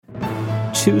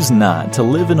Choose not to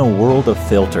live in a world of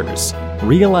filters.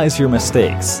 Realize your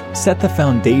mistakes. Set the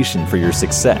foundation for your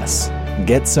success.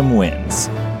 Get some wins.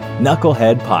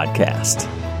 Knucklehead Podcast.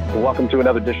 Welcome to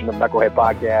another edition of Knucklehead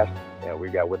Podcast.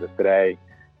 We've got with us today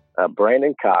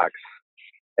Brandon Cox,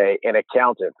 an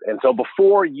accountant. And so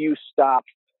before you stop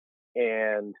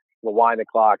and rewind the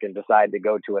clock and decide to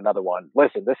go to another one,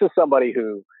 listen, this is somebody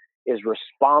who is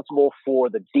responsible for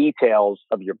the details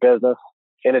of your business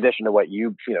in addition to what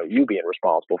you being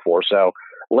responsible for. So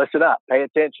listen up, pay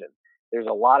attention. There's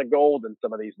a lot of gold in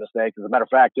some of these mistakes. As a matter of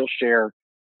fact, he'll share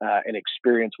an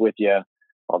experience with you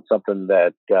on something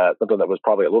that was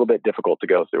probably a little bit difficult to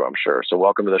go through, I'm sure. So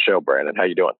welcome to the show, Brandon. How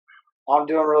you doing? I'm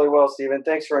doing really well, Stephen.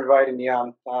 Thanks for inviting me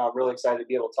on. Really excited to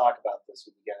be able to talk about this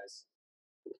with you guys.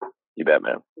 You bet,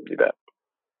 man. You bet.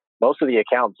 Most of the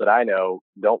accountants that I know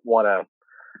don't want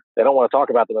to talk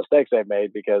about the mistakes they've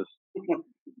made because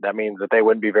that means that they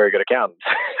wouldn't be very good accountants.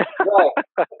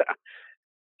 Right.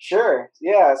 Sure.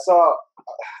 Yeah. So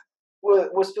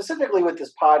specifically with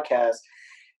this podcast,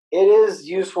 it is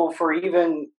useful for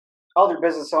even other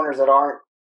business owners that aren't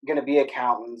going to be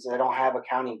accountants, that don't have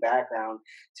accounting background,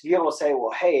 to be able to say,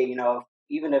 well, hey,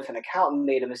 even if an accountant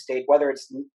made a mistake, whether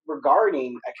it's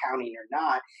regarding accounting or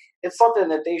not, it's something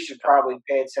that they should probably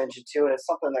pay attention to, and it's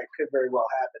something that could very well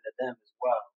happen to them as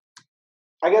well.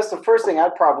 I guess the first thing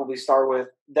I'd probably start with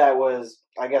that was,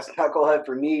 knucklehead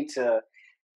for me to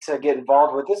get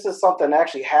involved with. This is something that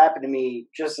actually happened to me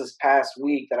just this past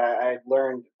week that I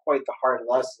learned quite the hard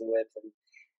lesson with. And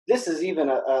this is even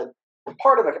a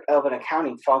part of an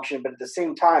accounting function, but at the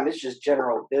same time, it's just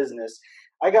general business.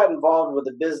 I got involved with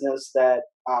a business that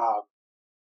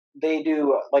they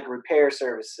do like repair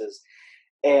services.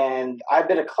 And I've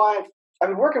been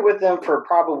working with them for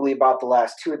probably about the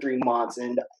last 2 or 3 months.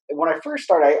 And when I first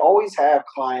started, I always have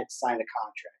clients sign a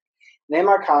contract. And in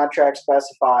my contract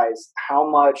specifies how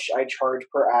much I charge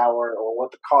per hour or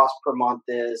what the cost per month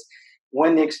is,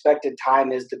 when the expected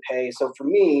time is to pay. So for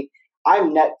me,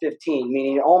 I'm net 15,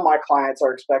 meaning all my clients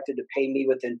are expected to pay me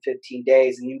within 15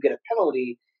 days, and you get a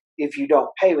penalty if you don't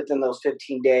pay within those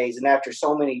 15 days. And after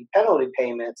so many penalty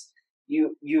payments,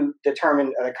 you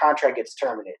determine the contract gets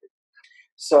terminated.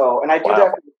 So, and I do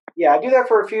that. I do that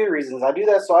for a few reasons. I do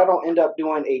that so I don't end up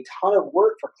doing a ton of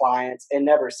work for clients and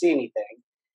never see anything.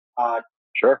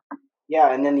 Sure.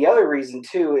 Yeah, and then the other reason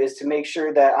too is to make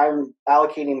sure that I'm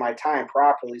allocating my time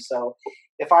properly. So,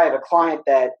 if I have a client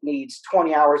that needs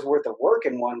 20 hours worth of work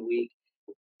in 1 week,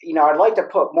 I'd like to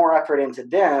put more effort into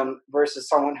them versus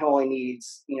someone who only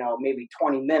needs, maybe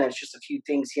 20 minutes, just a few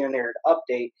things here and there to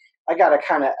update. I got to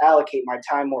kind of allocate my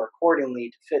time more accordingly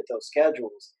to fit those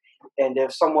schedules. And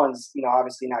if someone's,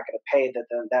 obviously not going to pay,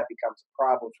 then that becomes a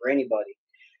problem for anybody.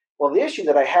 Well, the issue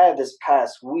that I had this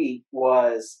past week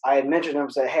was I had mentioned to them,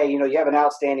 said, hey, you have an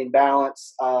outstanding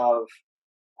balance of,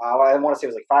 I want to say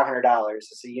it was like $500.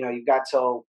 So, you've got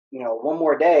till, one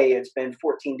more day. It's been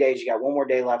 14 days. You got one more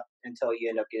day left until you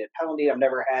end up getting a penalty. I've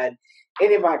never had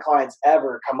any of my clients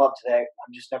ever come up to that.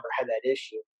 I've just never had that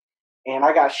issue. And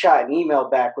I got shot an email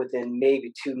back within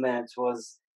maybe 2 minutes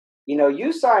was,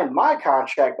 you signed my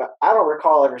contract, but I don't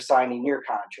recall ever signing your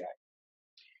contract.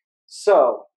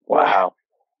 So, wow.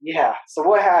 Yeah. So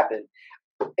what happened?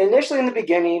 Initially in the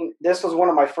beginning, this was one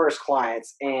of my first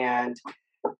clients, and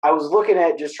I was looking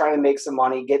at just trying to make some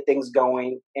money, get things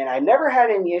going, and I never had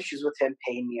any issues with him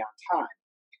paying me on time.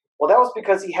 Well, that was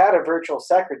because he had a virtual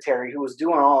secretary who was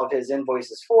doing all of his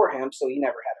invoices for him, so he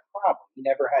never had a problem. He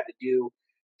never had to do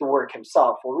the work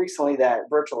himself. Well, recently that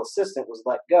virtual assistant was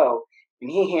let go, and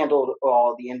he handled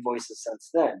all the invoices since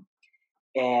then.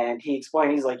 And he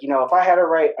explained, he's like, if I had to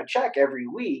write a check every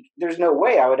week, there's no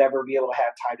way I would ever be able to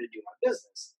have time to do my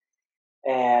business.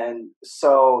 And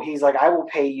so he's like, I will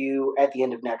pay you at the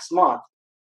end of next month.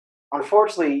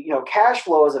 Unfortunately, cash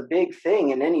flow is a big thing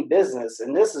in any business.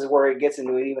 And this is where it gets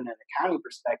into even an accounting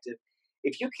perspective.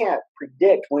 If you can't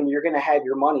predict when you're going to have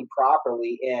your money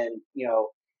properly and,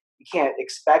 you can't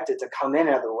expect it to come in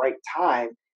at the right time,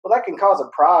 well, that can cause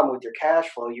a problem with your cash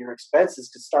flow. Your expenses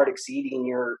could start exceeding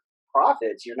your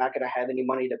profits. You're not going to have any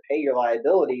money to pay your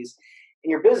liabilities, and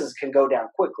your business can go down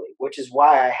quickly, which is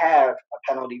why I have a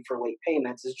penalty for late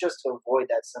payments, is just to avoid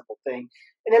that simple thing.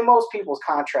 And in most people's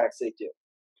contracts, they do.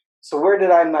 So where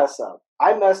did I mess up?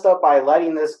 I messed up by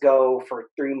letting this go for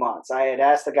 3 months. I had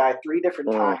asked the guy 3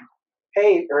 different times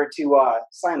to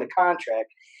sign the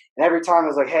contract. And every time I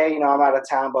was like, hey, I'm out of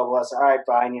town, blah, blah, blah. So, all right,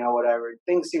 fine, whatever.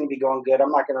 Things seem to be going good. I'm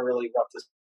not going to really rough this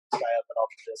guy up at all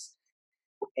for this.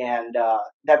 And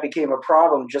that became a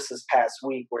problem just this past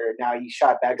week, where now he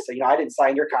shot back and said, I didn't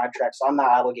sign your contract, so I'm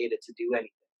not obligated to do anything.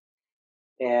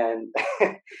 And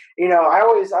I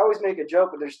always make a joke,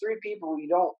 but there's three people you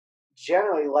don't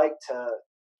generally like to,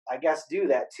 I guess, do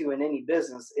that to in any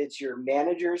business. It's your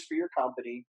managers for your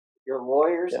company, your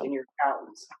lawyers, Yeah. and your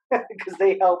accountants, because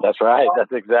they help. That's right.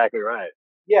 That's exactly right.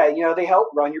 Yeah, they help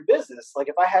run your business. Like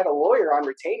if I had a lawyer on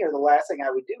retainer, the last thing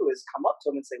I would do is come up to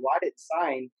him and say, "Well, I didn't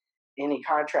sign any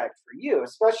contract for you,"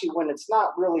 especially when it's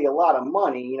not really a lot of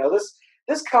money.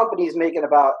 This company is making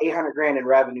about 800 grand in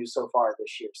revenue so far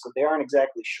this year, so they aren't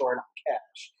exactly short on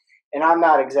cash. And I'm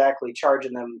not exactly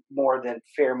charging them more than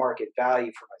fair market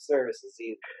value for my services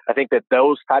either. I think that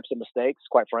those types of mistakes,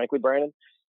 quite frankly, Brandon,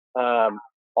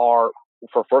 are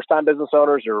for first-time business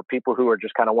owners or people who are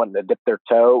just kind of wanting to dip their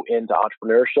toe into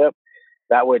entrepreneurship.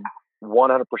 That would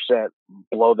 100%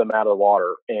 blow them out of the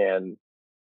water, and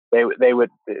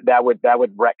that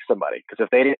would wreck somebody. Because if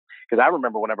they didn't, because I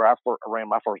remember whenever I ran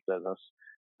my first business,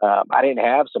 I didn't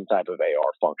have some type of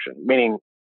AR function. Meaning,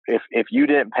 if you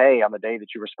didn't pay on the day that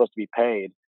you were supposed to be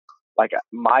paid, like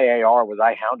my AR was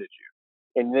I hounded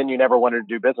you, and then you never wanted to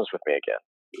do business with me again.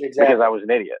 Exactly. Because I was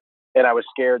an idiot and I was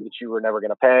scared that you were never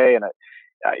going to pay. And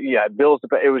bills to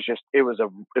pay. It was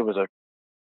a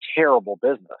terrible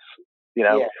business,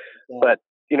 Yeah. But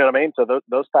you know what I mean? So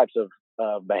those types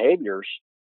of behaviors,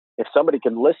 if somebody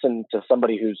can listen to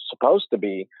somebody who's supposed to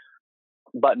be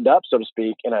buttoned up, so to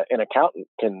speak, and an accountant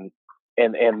can,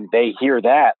 and they hear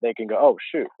that, they can go, oh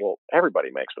shoot, well,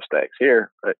 everybody makes mistakes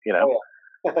here, Oh,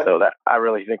 yeah. So that I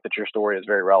really think that your story is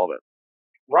very relevant.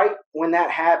 Right when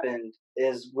that happened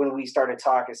is when we started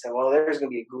talking. Said, well, there's going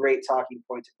to be a great talking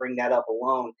point to bring that up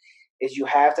alone. Is you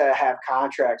have to have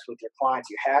contracts with your clients.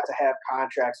 You have to have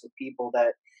contracts with people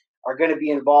that are going to be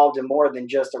involved in more than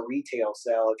just a retail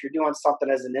sale. If you're doing something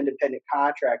as an independent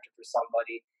contractor for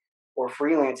somebody or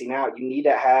freelancing out, you need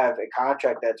to have a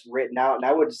contract that's written out. And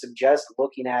I would suggest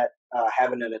looking at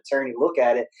having an attorney look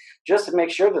at it just to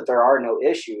make sure that there are no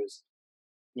issues.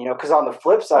 Because on the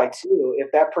flip side too, if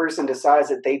that person decides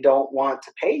that they don't want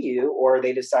to pay you or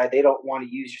they decide they don't want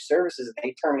to use your services and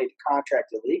they terminate the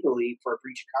contract illegally for a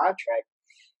breach of contract,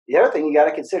 the other thing you got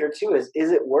to consider too is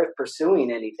it worth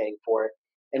pursuing anything for it?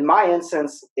 In my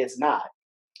instance, it's not.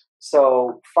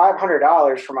 So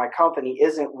 $500 for my company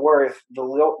isn't worth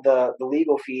the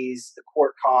legal fees, the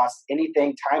court costs,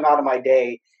 anything, time out of my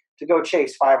day to go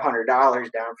chase $500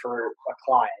 down for a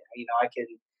client. I can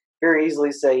very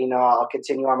easily say, I'll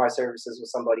continue on my services with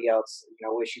somebody else.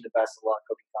 Wish you the best of luck.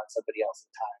 Hope you find somebody else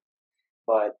in time.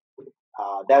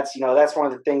 But that's one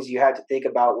of the things you have to think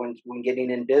about when getting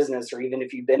in business, or even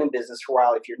if you've been in business for a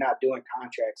while. If you're not doing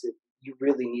contracts, you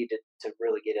really need to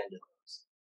really get into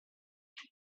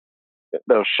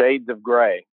those shades of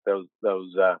gray, those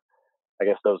I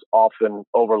guess those often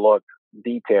overlooked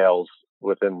details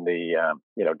within the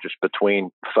just between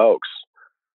folks.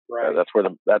 Right. That's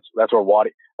where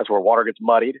water gets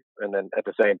muddied, and then at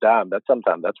the same time,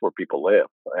 that's where people live.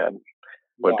 And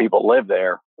when people live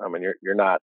there, I mean, you're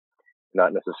not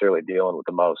necessarily dealing with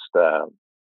the most,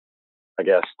 I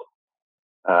guess,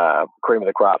 cream of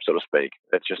the crop, so to speak.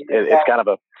 It's just it's kind of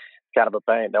a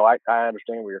pain. No, I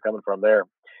understand where you're coming from there.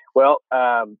 Well,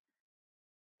 I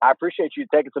appreciate you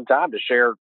taking some time to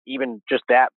share even just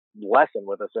that lesson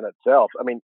with us in itself. I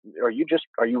mean, are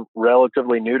you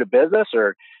relatively new to business,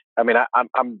 or I mean,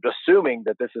 I'm assuming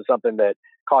that this is something that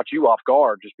caught you off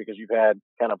guard just because you've had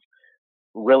kind of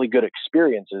really good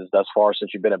experiences thus far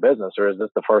since you've been in business, or is this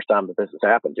the first time that this has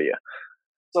happened to you?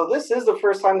 So this is the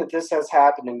first time that this has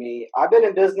happened to me. I've been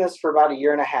in business for about a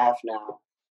year and a half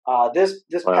now. This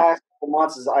past couple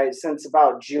months since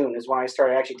about June is when I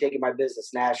started actually taking my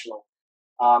business national.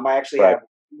 I actually have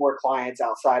more clients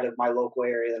outside of my local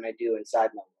area than I do inside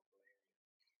my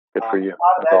local area. Good for you.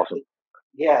 That's awesome.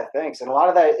 Yeah, thanks. And a lot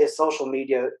of that is social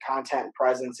media content and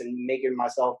presence and making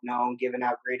myself known, giving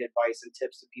out great advice and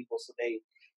tips to people so they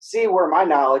see where my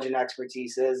knowledge and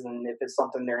expertise is. And if it's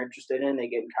something they're interested in, they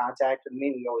get in contact with me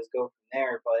and we always go from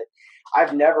there. But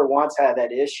I've never once had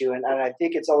that issue. And I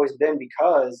think it's always been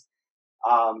because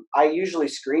I usually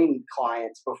screen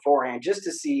clients beforehand just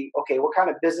to see, okay, what kind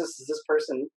of business does this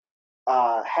person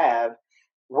have?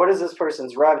 What does this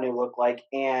person's revenue look like?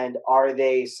 And are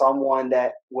they someone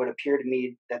that would appear to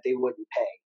me that they wouldn't pay?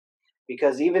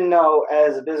 Because even though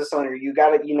as a business owner, you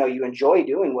enjoy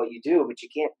doing what you do, but you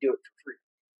can't do it for free.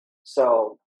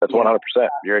 So that's 100%.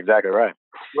 You're exactly right.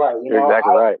 Right. You're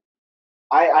exactly right.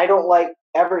 I don't like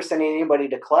ever sending anybody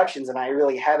to collections, and I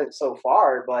really haven't so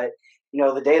far. But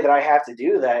the day that I have to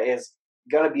do that is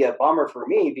going to be a bummer for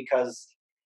me because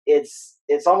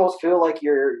it's almost feel like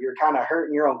you're kind of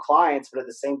hurting your own clients, but at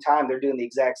the same time they're doing the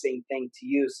exact same thing to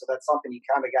you. So that's something you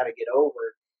kind of got to get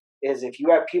over. is if you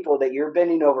have people that you're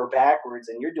bending over backwards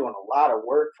and you're doing a lot of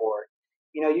work for,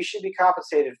 you should be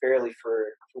compensated fairly for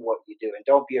what you do. And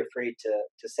don't be afraid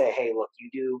to say, hey, look, you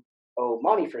do owe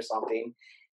money for something,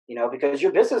 because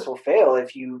your business will fail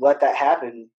if you let that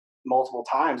happen multiple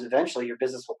times. Eventually your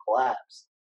business will collapse.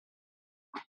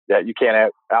 Yeah, you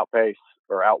can't outpace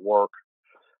or outwork,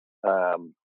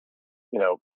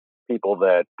 people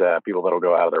that'll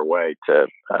go out of their way to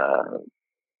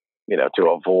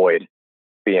avoid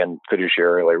being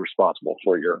fiduciarily responsible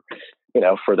for your,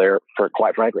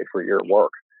 quite frankly, for your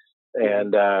work.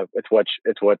 And it's what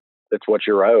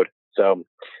you're owed. So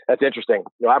that's interesting.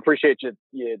 I appreciate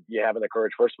you having the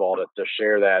courage, first of all, to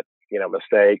share that,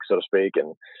 mistake, so to speak,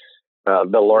 and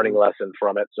the learning lesson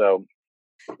from it. So,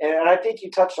 and I think you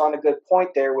touched on a good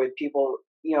point there with people,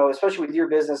 especially with your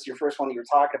business, your first one that you're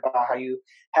talking about, how you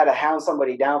had to hound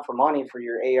somebody down for money for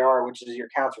your AR, which is your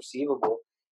accounts receivable.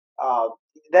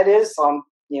 That is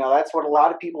that's what a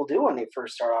lot of people do when they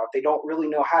first start off. They don't really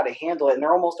know how to handle it, and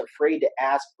they're almost afraid to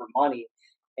ask for money.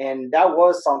 And that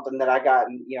was something that I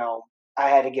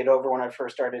had to get over when I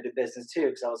first started a business too,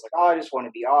 because I was like, I just want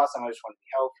to be awesome. I just want to be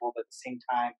helpful. But at the same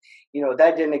time,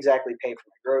 that didn't exactly pay for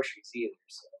my groceries either.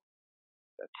 So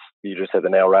you just hit the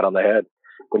nail right on the head.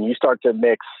 When you start to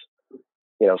mix,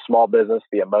 small business,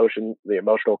 the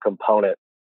emotional component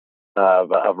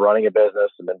of running a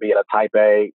business, and then being a type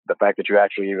A, the fact that you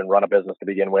actually even run a business to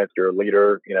begin with, you're a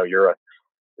leader, you're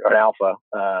an alpha.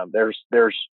 There's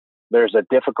a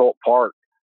difficult part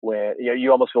when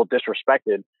you almost feel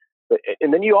disrespected,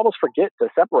 and then you almost forget to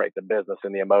separate the business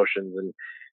and the emotions and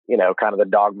kind of the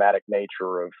dogmatic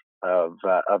nature of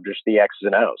just the X's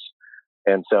and O's.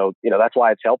 And so that's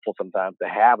why it's helpful sometimes to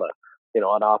have an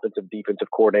offensive defensive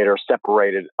coordinator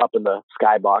separated up in the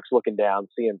skybox, looking down,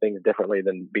 seeing things differently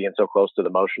than being so close to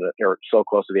the motion or so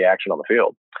close to the action on the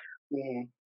field. Mm-hmm.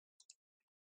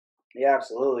 Yeah,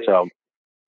 absolutely. So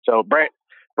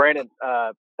Brandon,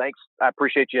 thanks. I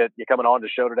appreciate you coming on the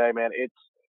show today, man.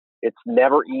 It's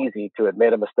never easy to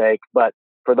admit a mistake, but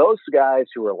for those guys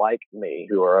who are like me,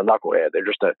 who are a knucklehead,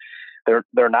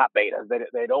 they're not betas.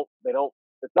 They don't.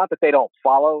 It's not that they don't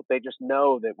follow. They just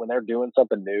know that when they're doing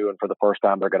something new and for the first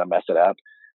time, they're going to mess it up.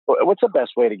 What's the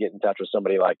best way to get in touch with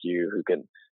somebody like you who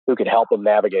can help them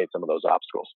navigate some of those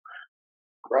obstacles?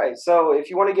 Right. So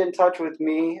if you want to get in touch with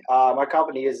me, my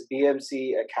company is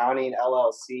BMC Accounting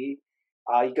LLC.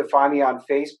 You can find me on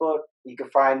Facebook. You can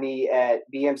find me at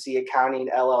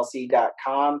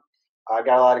bmcaccountingllc.com. I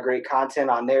got a lot of great content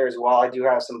on there as well. I do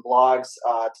have some blogs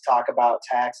to talk about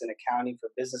tax and accounting for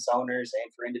business owners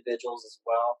and for individuals as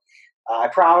well. I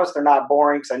promise they're not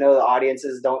boring, because I know the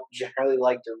audiences don't generally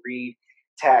like to read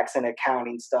tax and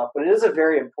accounting stuff, but it is a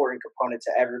very important component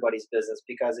to everybody's business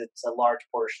because it's a large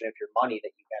portion of your money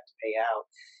that you have to pay out.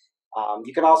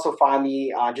 You can also find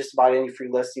me on just about any free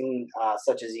listing,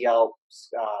 such as Yelp,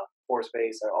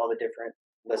 Fourspace, all the different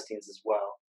listings as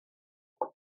well.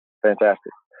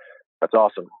 Fantastic. That's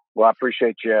awesome. Well, I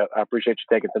appreciate you.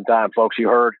 Taking some time, folks. You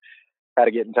heard how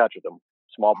to get in touch with them.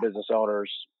 Small business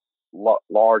owners,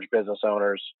 large business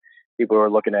owners, people who are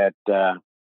looking at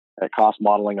cost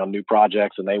modeling on new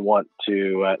projects, and they want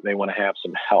to have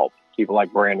some help. People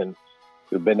like Brandon,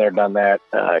 who've been there, done that,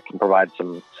 can provide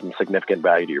some significant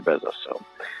value to your business. So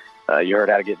you heard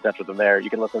how to get in touch with them there.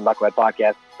 You can listen to Knucklehead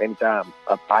Podcast anytime.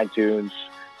 iTunes,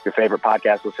 your favorite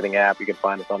podcast listening app. You can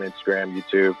find us on Instagram,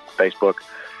 YouTube, Facebook.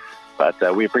 But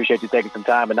we appreciate you taking some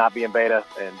time and not being beta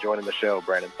and joining the show,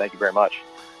 Brandon. Thank you very much.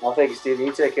 Well, thank you, Steve.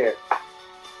 You take care.